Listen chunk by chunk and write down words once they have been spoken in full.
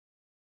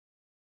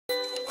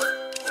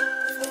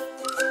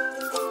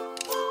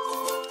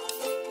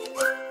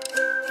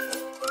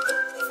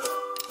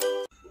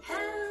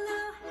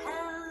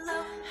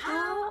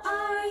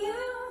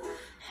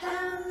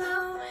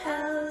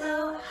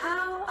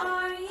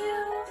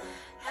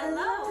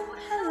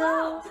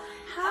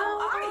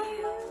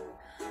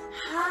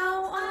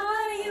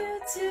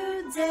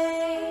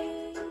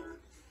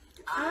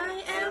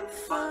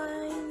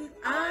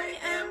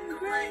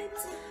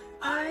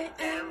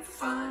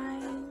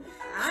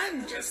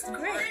I'm just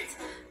great.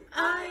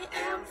 I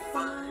am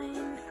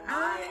fine.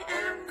 I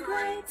am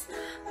great.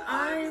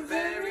 I'm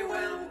very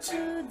well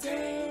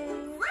today.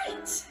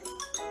 Great.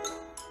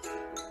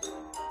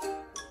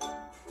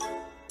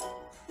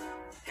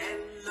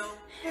 Hello.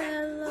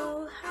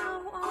 Hello,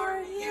 how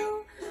are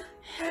you?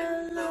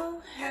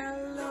 Hello,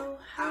 hello,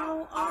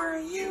 how are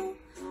you?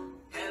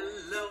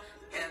 Hello,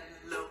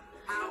 hello,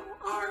 how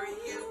are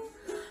you?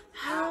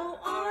 How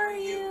are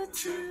you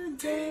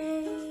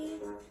today?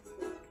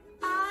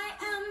 I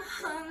am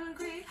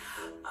hungry.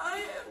 I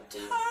am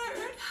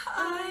tired.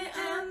 I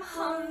am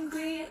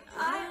hungry.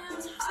 I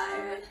am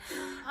tired.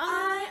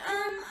 I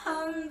am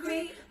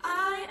hungry.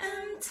 I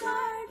am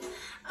tired.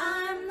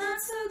 I'm not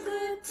so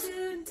good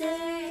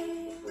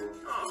today.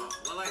 Oh,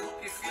 well, I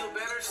hope you feel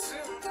better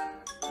soon.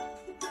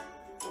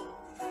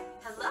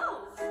 Hello.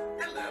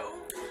 Hello.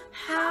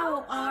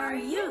 How are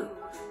you?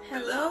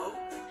 Hello.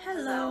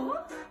 Hello.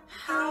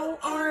 How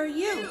are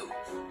you?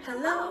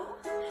 Hello.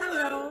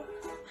 Hello.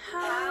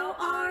 How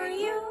are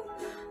you?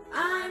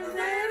 I'm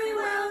very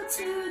well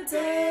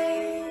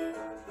today.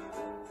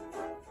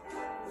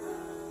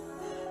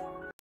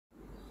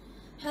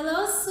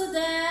 Hello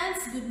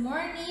students, good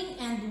morning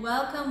and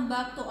welcome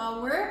back to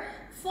our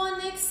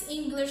Phonics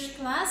English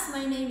class.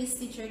 My name is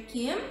Teacher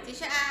Kim.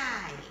 Teacher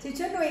I.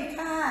 Teacher Nui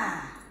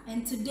ka.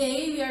 And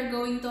today we are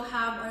going to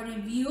have a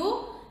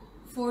review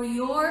for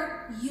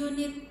your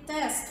unit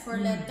test for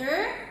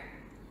letter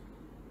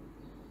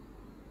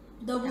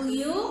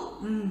W,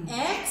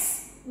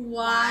 X,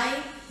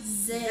 Y,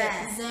 Z.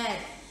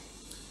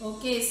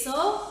 Okay, so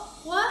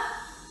what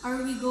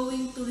are we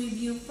going to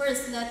review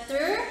first?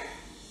 Letter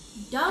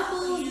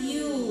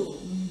W.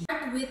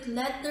 Start with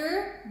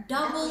letter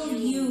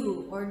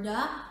W or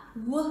the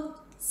W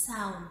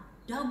sound.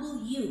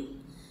 W.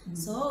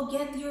 So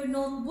get your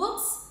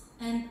notebooks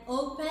and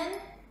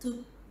open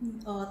to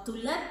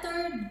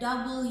letter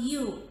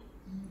W.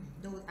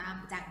 ดูตาม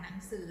จากหนัง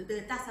สือหรื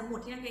อจากสมุด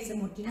ที่นักเรียนท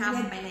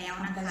ำไปแล้ว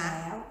นะคะ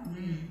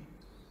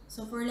So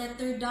for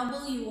letter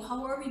W, how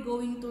are we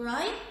going to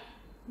write?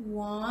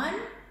 1,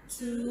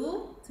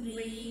 2,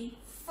 3,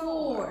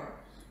 4.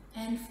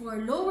 And for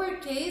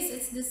lowercase,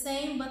 it's the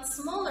same but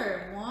smaller.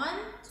 1,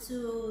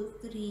 2,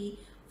 3,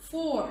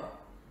 4.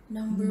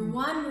 Number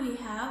 1, we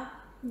have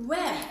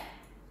web.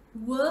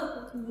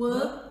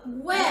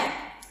 Web.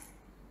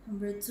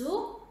 Number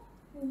 2,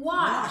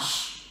 watch.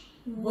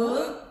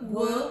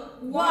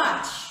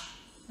 Watch.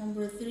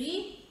 Number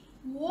 3,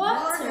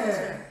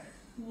 water.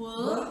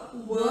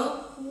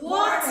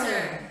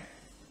 Water.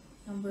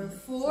 Number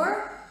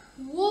 4,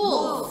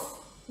 wolf.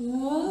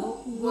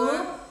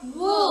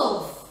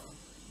 Wolf.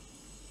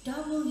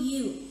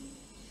 W.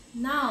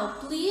 Now,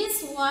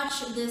 please watch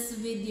this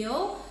video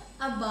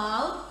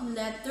about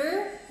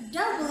letter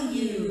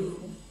W.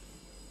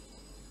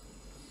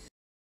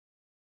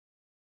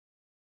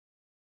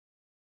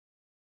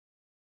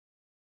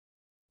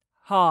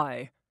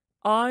 Hi,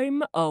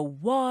 I'm a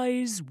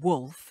wise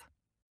wolf.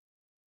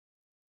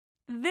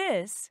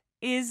 This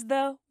is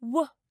the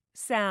W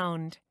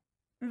sound.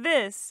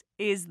 This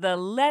is the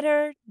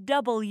letter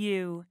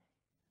W.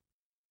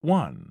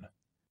 1,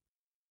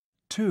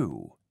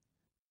 2,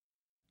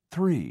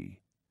 3,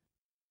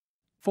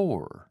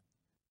 4.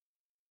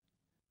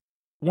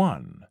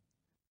 1,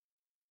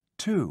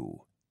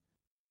 2,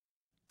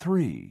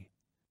 3,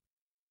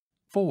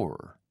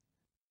 4.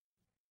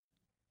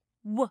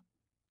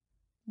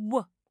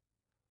 W.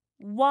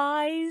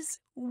 Wise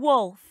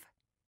wolf.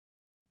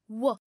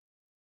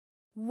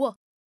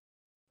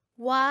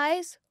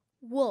 Wise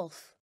wolf.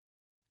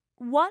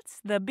 What's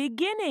the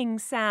beginning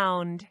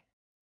sound?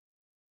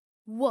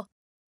 W.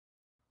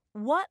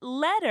 What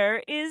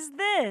letter is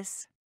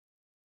this?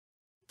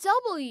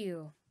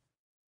 W.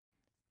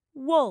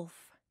 Wolf.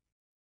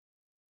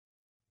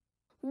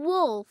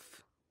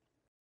 Wolf.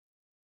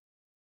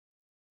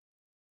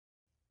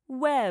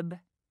 Web.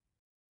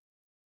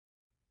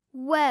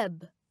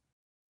 Web.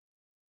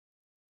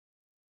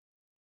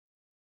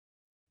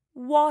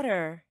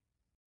 Water.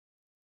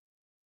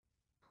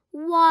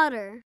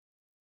 Water.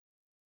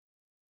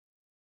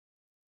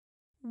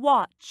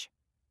 Watch.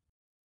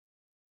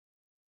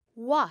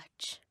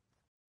 Watch.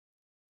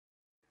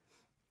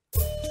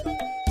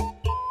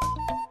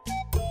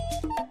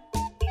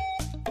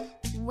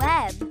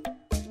 Web.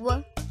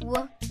 Web.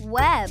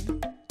 Web.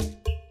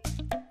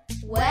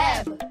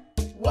 Web.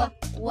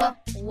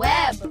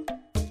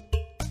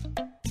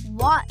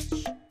 Watch.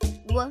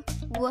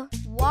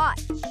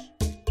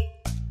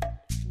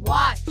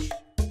 Watch.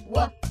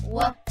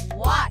 Watch.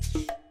 Watch.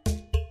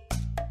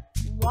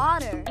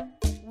 Water.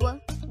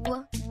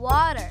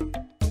 Water.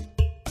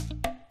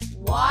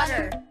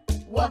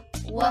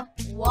 Water.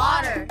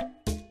 Water.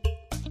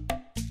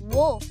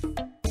 Wolf.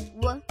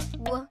 Wolf.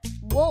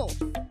 Wolf.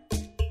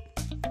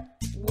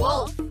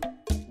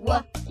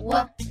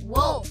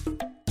 Wolf.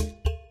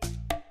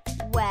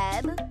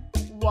 Web.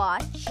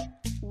 Watch.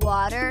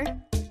 Water.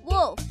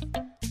 Wolf.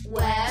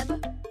 Web.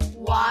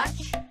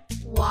 Watch.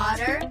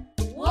 Water.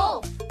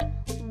 Wolf.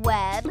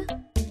 Web.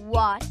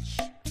 Watch.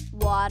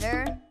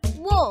 Water.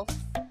 Wolf.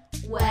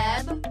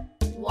 Web.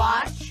 Watch.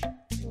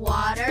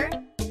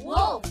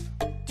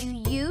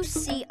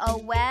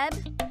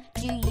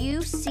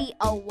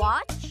 a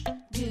watch?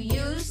 Do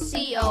you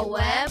see a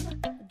web?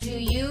 Do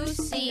you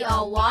see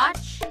a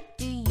watch?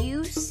 Do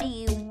you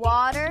see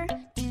water?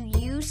 Do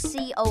you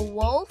see a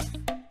wolf?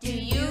 Do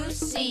you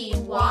see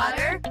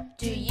water?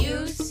 Do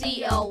you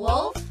see a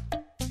wolf?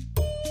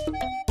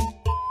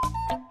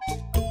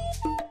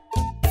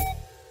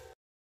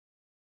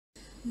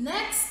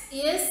 Next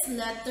is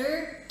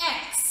letter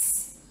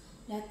X.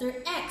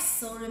 Letter X.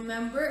 So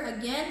remember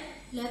again,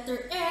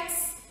 letter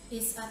X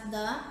is at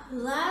the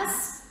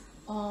last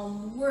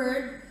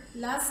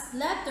last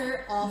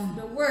letter of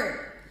the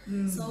word.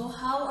 So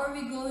how are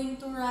we going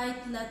to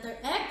write letter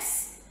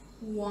X?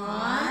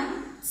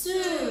 1,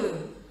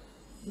 2.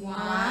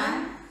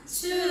 1,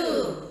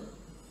 2.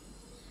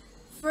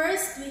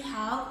 First we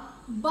have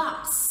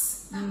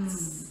box.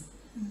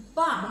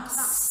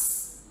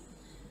 Box.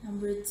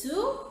 Number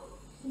 2,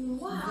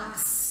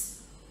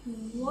 wax.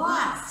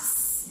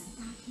 Wax.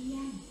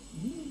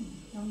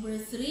 Number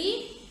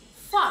 3,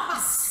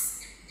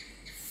 fox.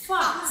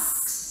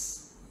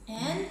 Fox.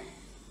 And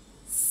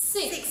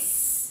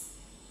 6.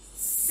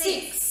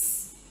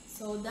 6.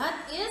 So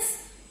that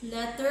is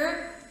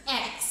letter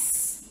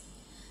X.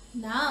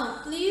 Now,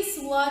 please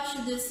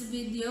watch this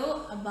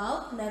video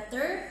about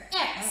letter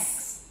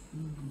X.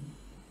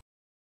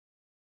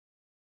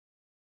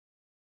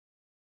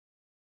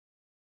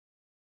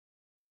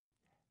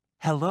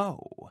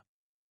 Hello.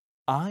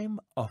 I'm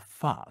a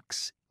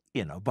fox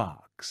in a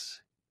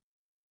box.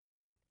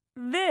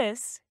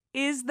 This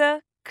is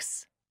the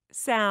X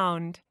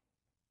sound.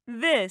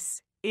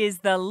 This is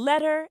the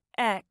letter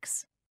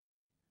X.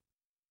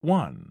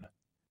 1,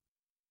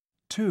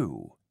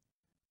 2.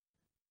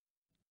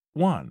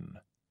 1,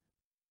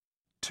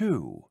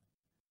 2.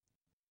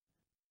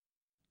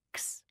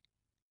 X.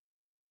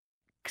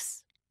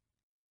 X.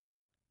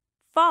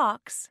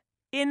 Fox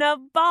in a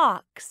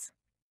box.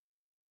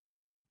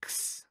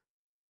 X.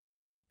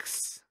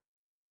 X.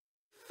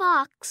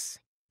 Fox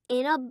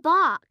in a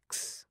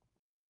box.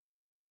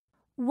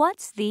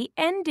 What's the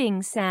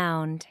ending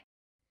sound?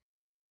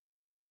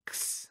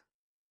 X.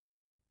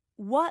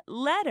 What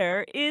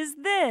letter is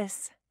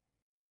this?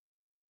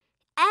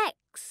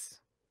 X.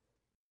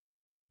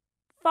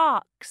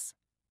 Fox.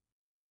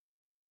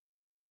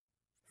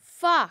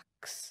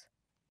 Fox.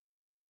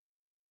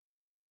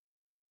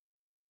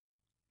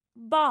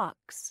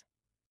 Box.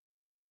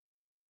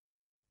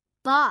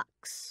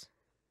 Box.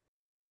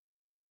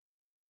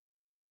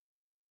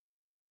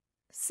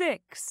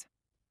 6.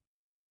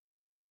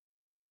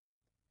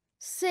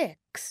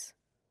 6.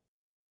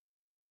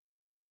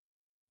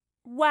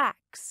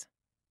 Wax.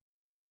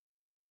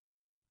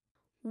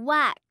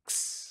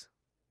 Wax.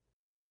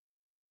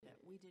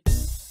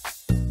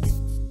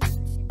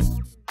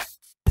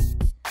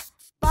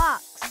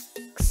 Box.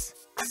 X,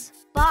 X,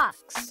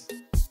 box.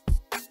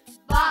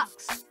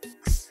 Box.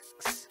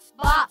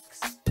 Box.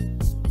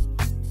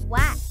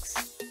 Wax.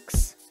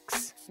 X,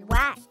 X,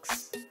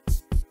 wax.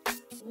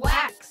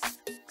 Wax.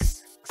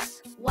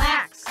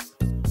 Wax.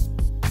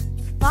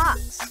 Fox.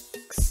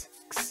 X,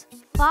 X,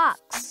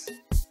 fox.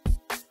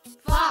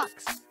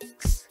 Fox.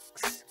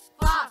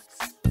 Fox.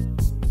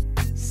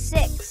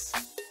 6.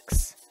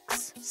 X,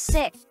 X,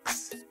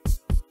 6.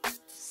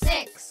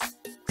 6.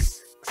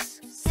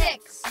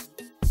 6.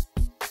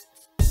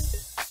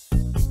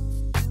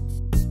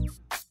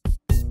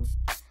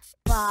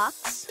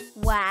 Box,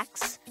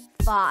 wax,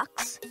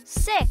 fox,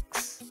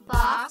 6.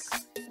 Box.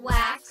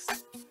 Wax.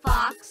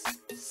 Fox.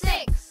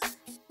 6.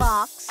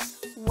 Box,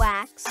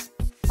 wax,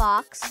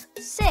 fox,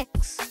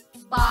 6.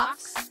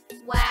 Box.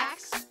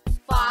 Wax.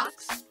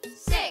 Fox.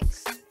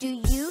 6. Do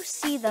you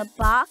see the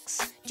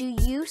box? Do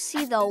you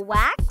see the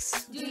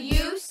wax? Do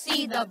you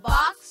see the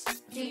box?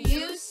 Do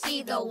you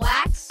see the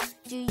wax?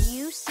 Do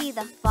you see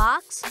the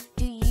fox?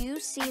 Do you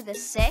see the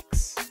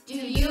 6? Do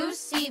you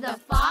see the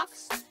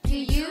fox? Do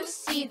you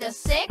see the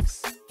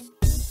 6?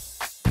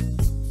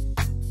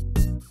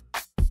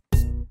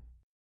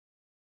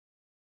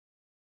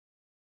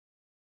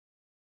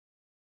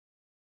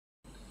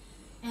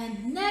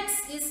 And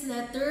next is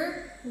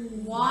letter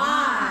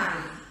Y.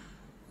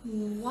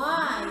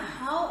 Y.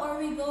 How are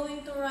we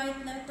going to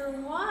write letter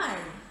Y?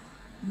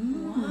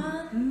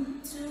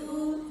 1,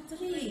 2,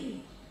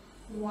 3.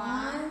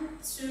 1,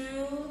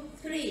 2,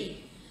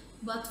 3.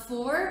 But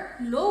for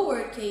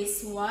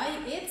lowercase y,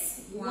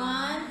 it's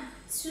 1,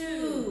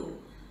 2.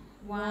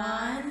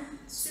 1,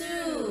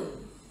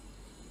 2.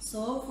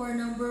 So for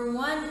number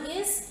 1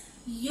 is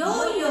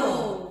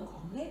yo-yo.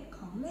 ของเล่นข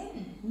องเล่น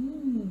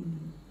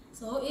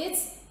So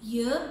it's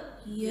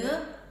yo-yo.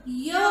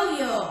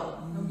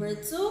 Number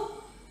 2,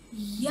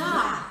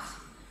 yacht.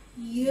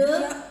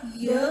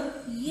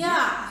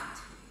 Yacht.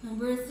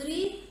 Number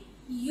 3,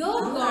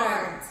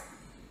 yogurt.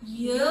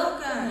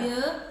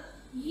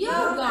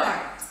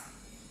 Yogurt.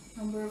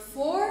 Number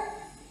 4,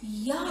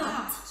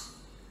 yacht.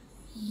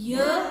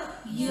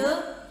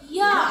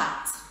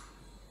 Yacht.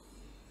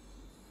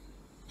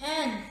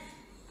 And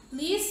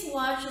please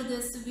watch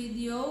this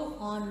video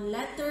on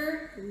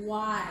letter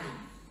Y.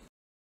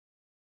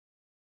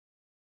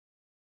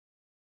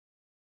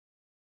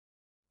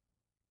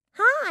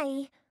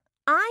 Hi,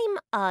 I'm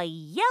a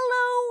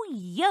yellow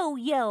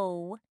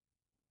yo-yo.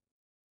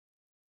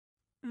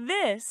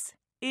 This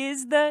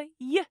is the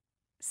y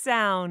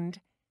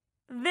sound.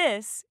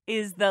 This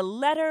is the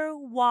letter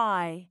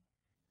Y.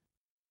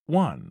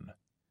 1,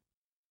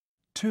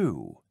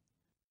 2,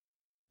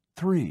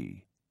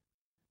 3.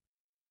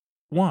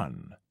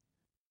 1,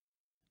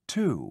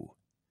 2.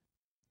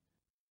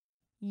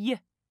 Y,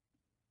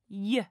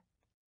 y.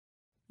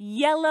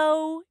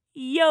 Yellow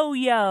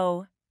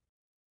yo-yo.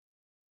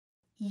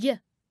 Y,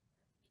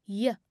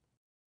 y.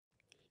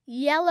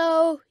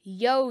 Yellow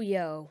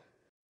yo-yo.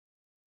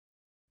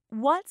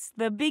 What's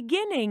the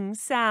beginning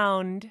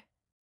sound?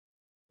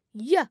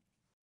 Y,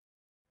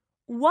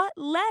 What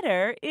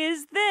letter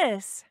is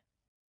this?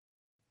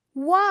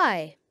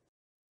 Y.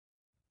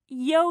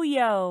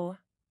 Yo-yo.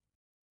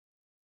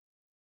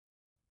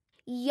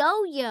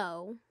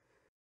 Yo-yo.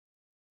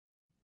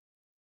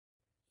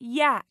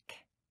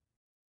 Yak.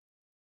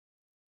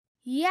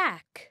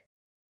 Yak.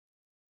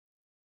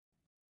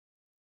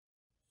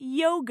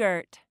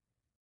 Yogurt.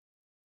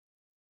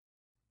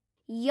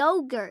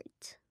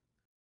 Yogurt.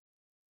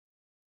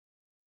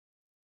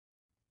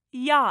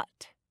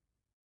 Yacht.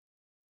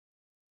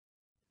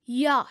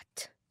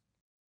 Yacht.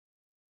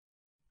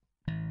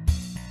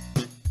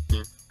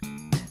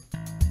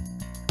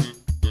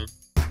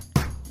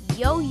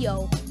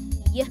 Yo-yo.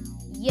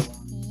 Yo-yo.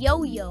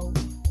 Yo-yo.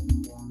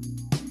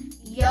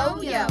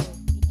 Yo-yo.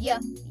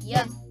 Yak.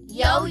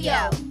 Yak.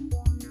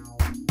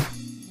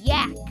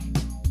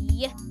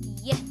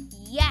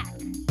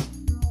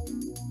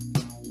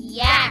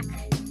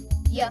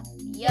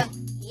 Yak.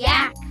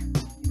 Yak.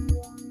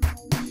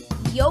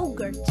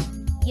 Yogurt.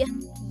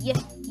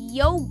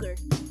 Yogurt.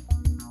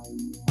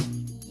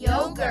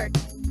 Yogurt.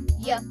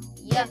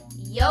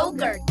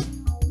 Yogurt.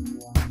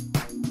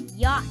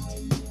 Yacht.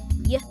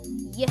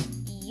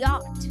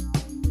 Yacht.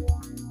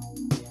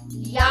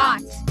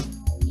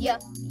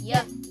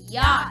 Yacht.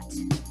 Yacht.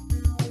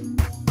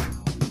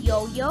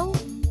 Yo-yo,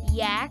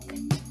 yak,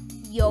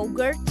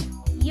 yogurt,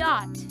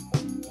 yacht.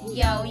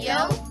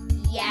 Yo-yo,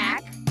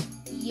 yak,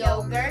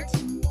 yogurt,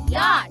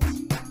 yacht.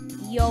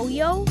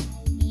 Yo-yo,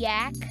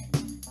 yak,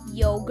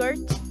 yogurt,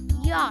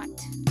 yacht.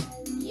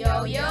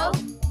 Yo-yo,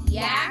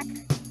 yak,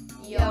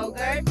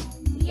 yogurt,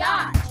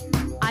 yacht.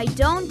 I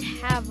don't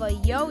have a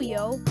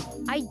yo-yo.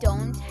 I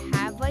don't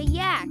have a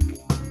yak.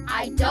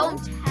 I don't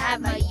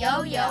have a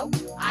yo-yo.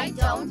 I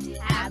don't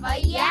have a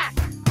yak.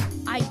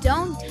 I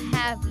don't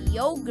have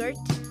yogurt.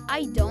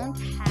 I don't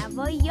have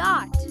a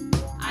yacht.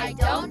 I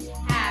don't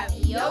have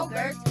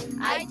yogurt.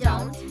 I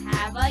don't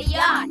have a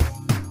yacht.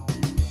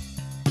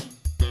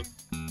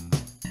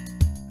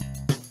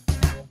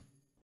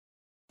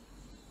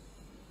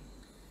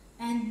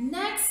 And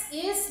next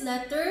is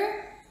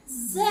letter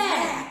Z.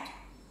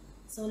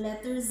 So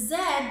letter Z,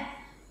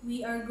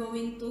 we are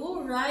going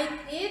to write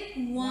it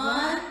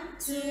 1,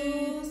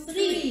 2,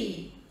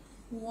 3.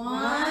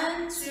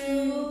 1,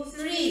 2,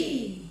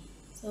 3.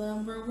 So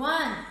number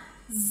 1,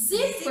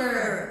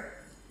 zipper.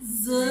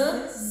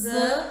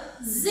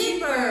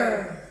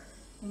 Zipper.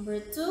 Number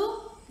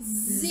 2,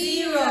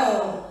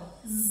 zero.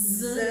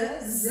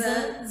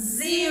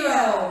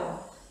 Zero.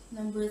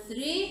 Number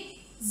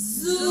 3,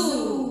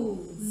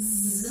 zoo.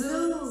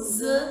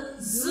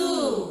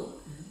 Zoo.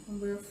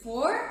 Number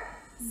 4,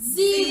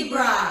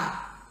 zebra.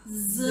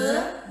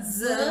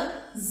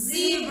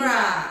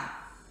 Zebra.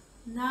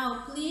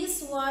 Now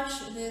please watch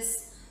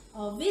this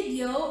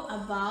video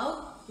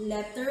about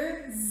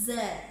letter Z.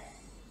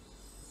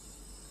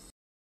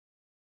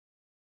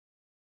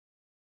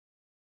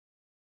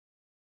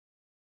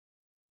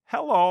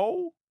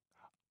 Hello,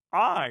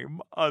 I'm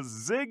a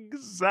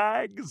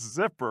zigzag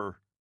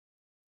zipper.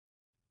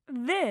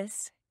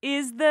 This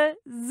is the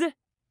Z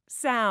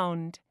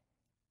sound.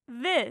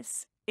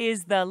 This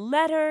is the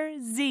letter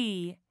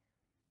Z.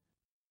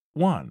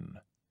 1,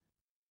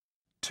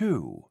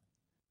 2,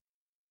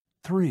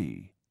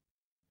 3.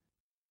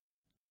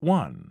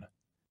 1,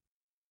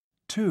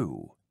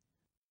 2,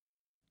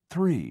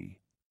 3.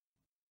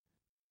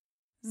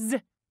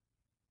 Z.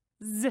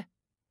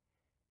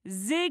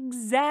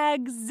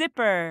 Zigzag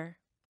zipper.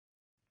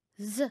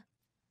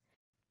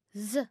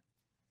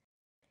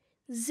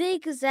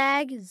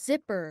 Zigzag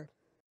zipper.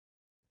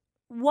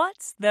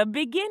 What's the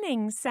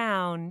beginning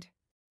sound?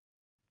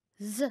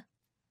 Z.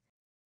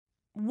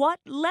 What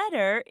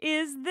letter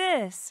is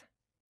this?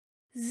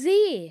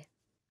 Z.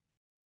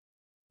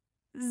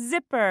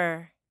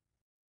 Zipper.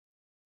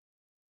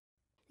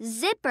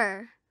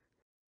 Zipper.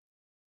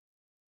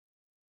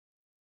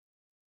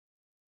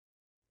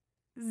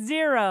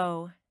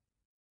 Zero.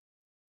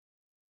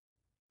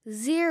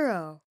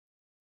 Zero.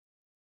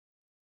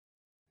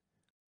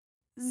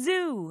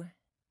 Zoo.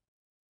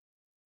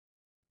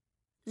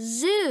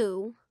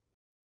 Zoo.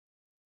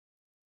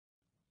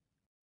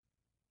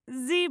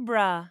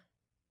 Zebra.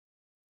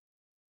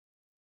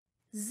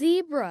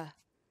 Zebra.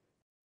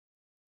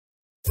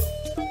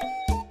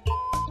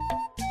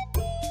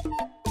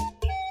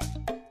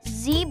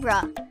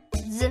 Zebra.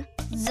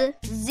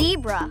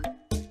 Zebra.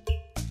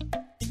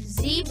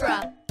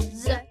 Zebra.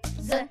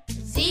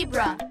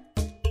 Zebra.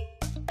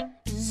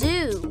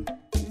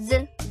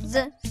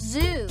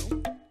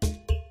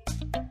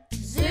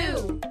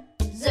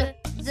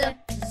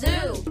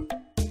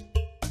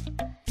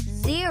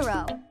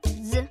 Zero.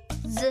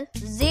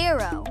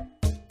 Zero.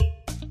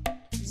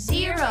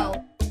 Zero.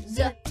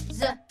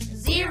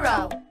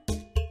 Zero.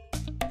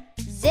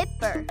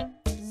 Zipper.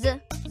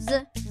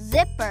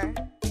 Zipper.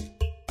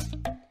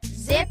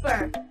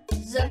 Zipper.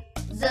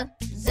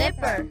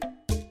 Zipper.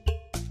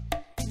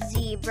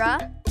 Zebra.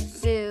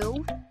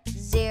 Zoo.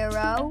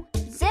 Zero.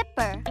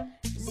 Zipper.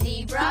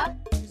 Zebra.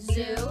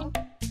 Zoo.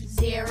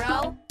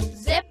 Zero.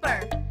 Zipper.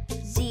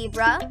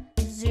 Zebra.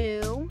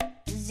 Zoo.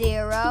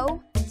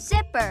 Zero.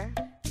 Zipper.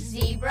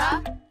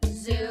 Zebra.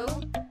 Zoo.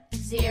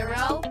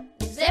 Zero.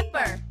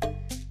 Zipper.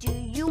 Do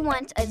you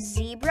want a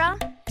zebra?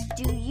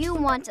 Do you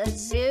want a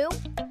zoo?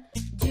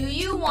 Do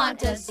you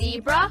want a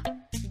zebra?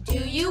 Do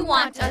you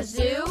want a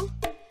zoo?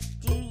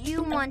 Do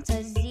you want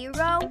a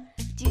zero?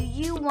 Do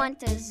you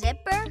want a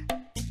zipper?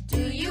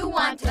 Do you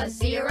want a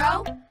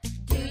zero?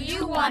 Do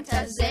you want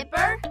a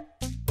zipper?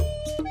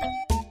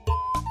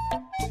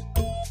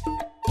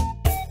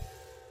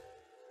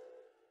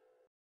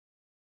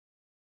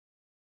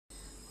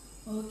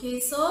 Okay,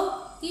 so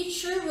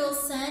teacher will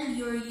send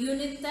your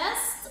unit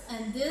test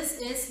and this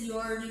is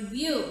your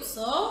review.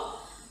 So,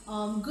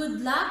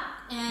 good luck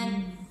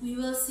and we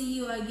will see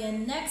you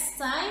again next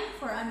time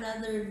for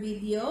another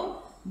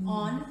video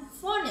on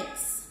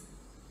phonics.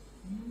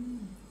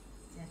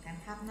 เจอกัน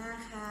ครับหน้า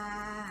ค่ะ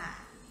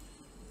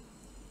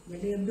อย่า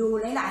ลืมดู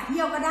หลายๆเ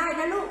ที่ยวก็ได้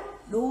นะลูก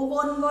ดูว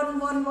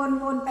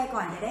นไปก่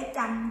อนจะได้จ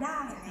ำได้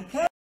โอเค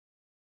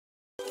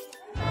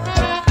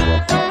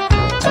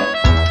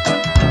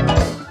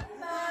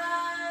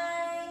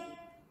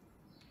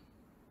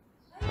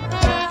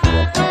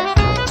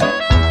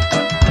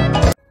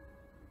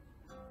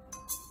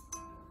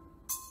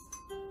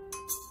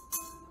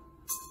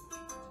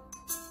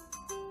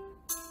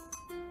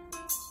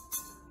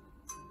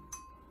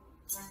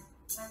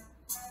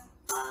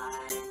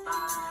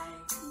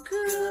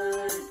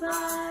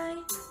Goodbye.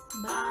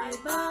 Bye,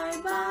 bye,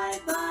 bye,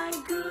 bye,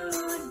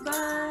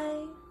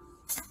 goodbye.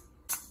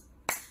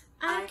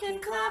 I can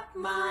clap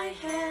my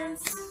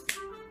hands.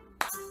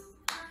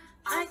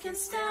 I can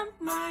stamp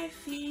my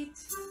feet.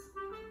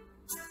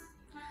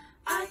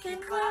 I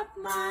can clap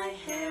my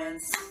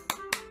hands.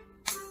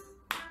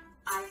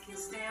 I can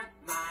stamp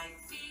my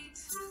feet.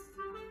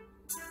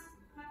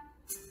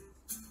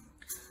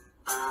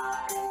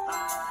 I